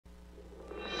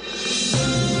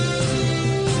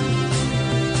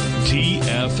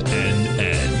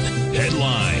TFNN.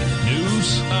 Headline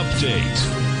News Update.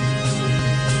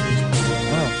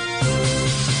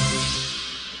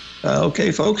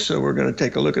 Okay, folks, so we're going to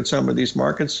take a look at some of these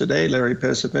markets today. Larry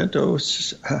Pesavento,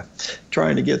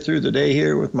 trying to get through the day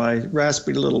here with my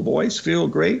raspy little voice. Feel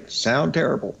great, sound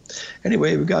terrible.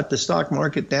 Anyway, we got the stock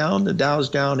market down. The Dow's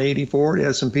down 84. The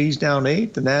S&P's down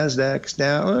 8. The Nasdaq's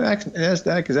down.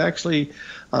 Nasdaq is actually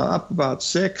up about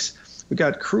 6. We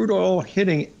got crude oil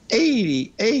hitting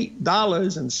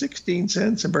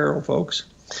 $88.16 a barrel, folks.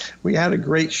 We had a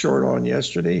great short on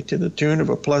yesterday to the tune of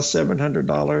a plus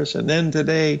 $700. And then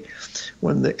today,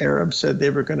 when the Arabs said they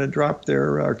were going to drop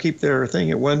their or keep their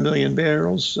thing at 1 million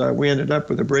barrels, we ended up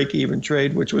with a break-even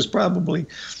trade, which was probably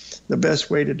the best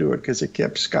way to do it because it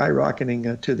kept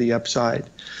skyrocketing to the upside.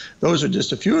 Those are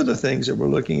just a few of the things that we're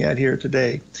looking at here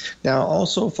today. Now,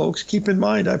 also, folks, keep in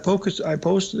mind, I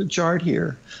posted a chart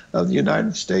here of the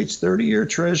United States 30-year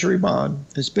Treasury bond.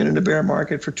 It's been in the bear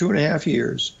market for 2.5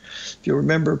 years. If you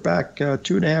remember back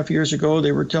 2.5 years ago,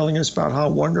 they were telling us about how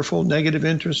wonderful negative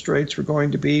interest rates were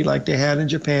going to be like they had in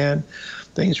Japan.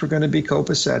 Things were going to be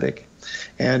copacetic.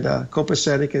 And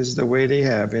copacetic is the way they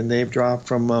have. And they've dropped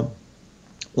from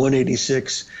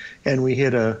 186, and we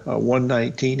hit a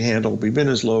 119 handle. We've been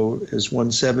as low as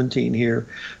 117 here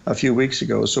a few weeks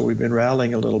ago, so we've been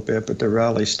rallying a little bit, but the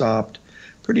rally stopped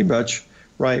pretty much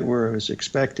right where it was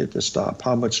expected to stop.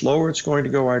 How much lower it's going to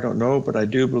go, I don't know, but I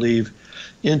do believe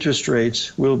interest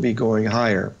rates will be going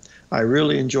higher. I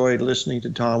really enjoyed listening to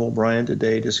Tom O'Brien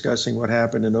today discussing what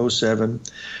happened in 07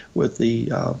 with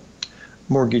the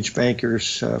mortgage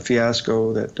bankers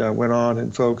fiasco that went on,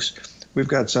 and folks, we've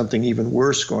got something even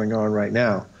worse going on right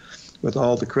now with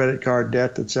all the credit card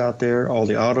debt that's out there, all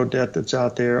the auto debt that's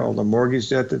out there, all the mortgage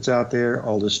debt that's out there,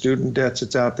 all the student debts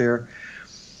that's out there.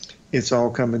 It's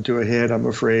all coming to a head, I'm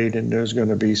afraid, and there's going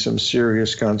to be some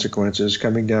serious consequences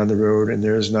coming down the road, and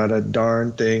there's not a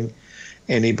darn thing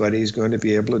anybody's going to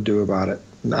be able to do about it.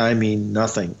 I mean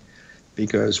nothing,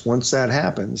 because once that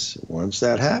happens,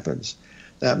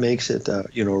 that makes it,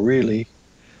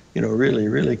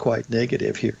 really quite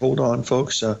negative here. Hold on,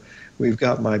 folks. We've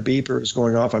got my beepers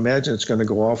going off. I imagine it's going to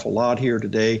go off a lot here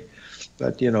today,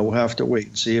 but, we'll have to wait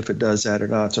and see if it does that or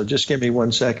not. So just give me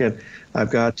 1 second.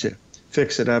 I've got to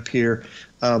fix it up here.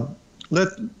 I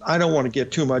don't want to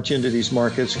get too much into these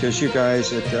markets because you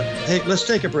guys, hey, let's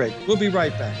take a break. We'll be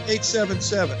right back.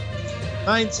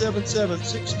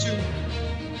 877-977-62